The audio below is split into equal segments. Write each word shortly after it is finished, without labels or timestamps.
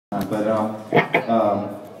But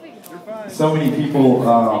so many people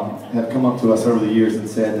have come up to us over the years and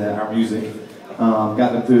said that our music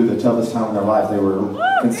got them through the toughest time in their life. They were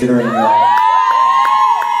considering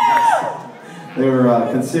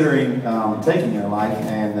taking their life,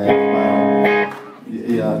 and that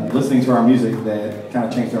listening to our music that kind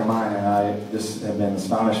of changed their mind. And I just have been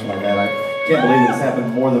astonished by that. I can't believe this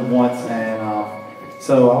happened more than once. And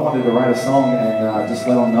so I wanted to write a song and just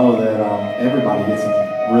let them know that everybody gets in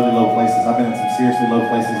really low places. I've been in some seriously low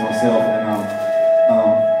places myself, and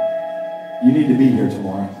you need to be here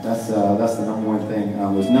tomorrow. That's the number one thing.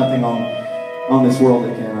 There's nothing on this world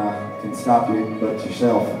that can stop you but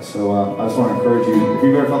yourself. So I just want to encourage you. If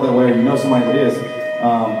you've ever felt that way, or you know somebody that is,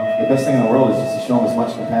 the best thing in the world is just to show them as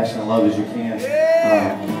much compassion and love as you can.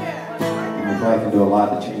 And you probably can do a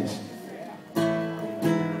lot to change.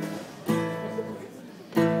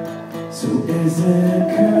 So is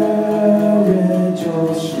it courage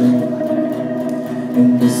or strength?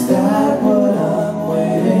 And is that what I'm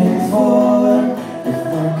waiting for? If I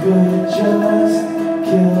could just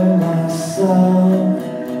kill myself,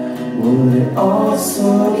 would it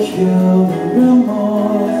also kill the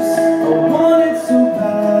remorse? I wanted so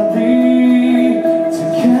badly to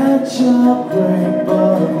catch a break,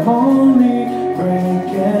 but I'm only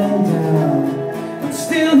breaking down. I'm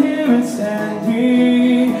still here and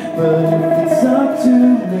standing, but if it's up to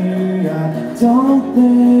me, I don't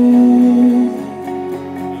think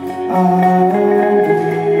I'll be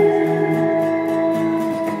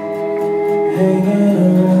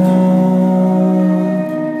hanging around.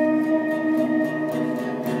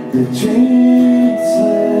 The dream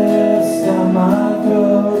slips down my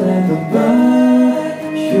throat, and the blood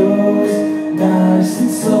cures nice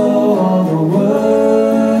and slow. All the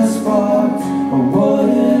words sparked, I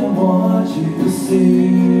wouldn't want you to see.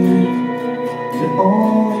 The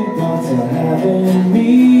only thoughts I have in me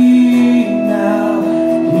now.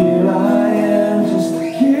 Here I am, just a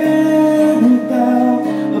kid without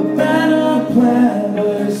a better plan,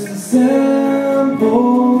 but it's the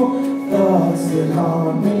simple thoughts that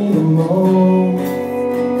haunt me the most.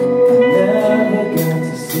 I never got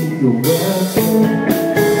to see the world.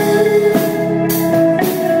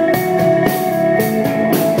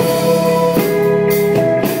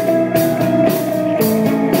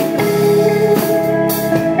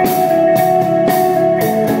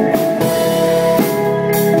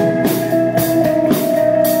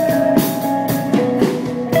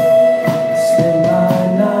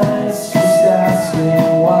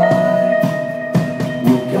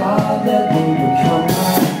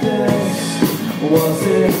 Was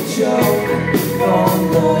it a joke from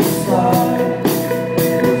the start?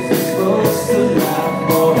 Was it supposed to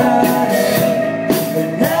laugh or ahead?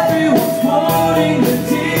 And everyone's quoting the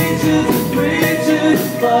teachers and preachers,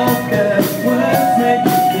 but their words make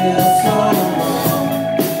you feel so wrong.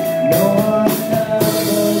 No one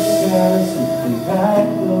ever says to put back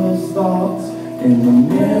those thoughts in the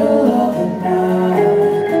middle of the night.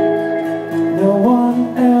 No one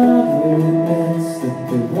ever admits that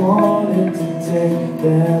they wanted to take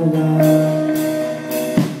their life.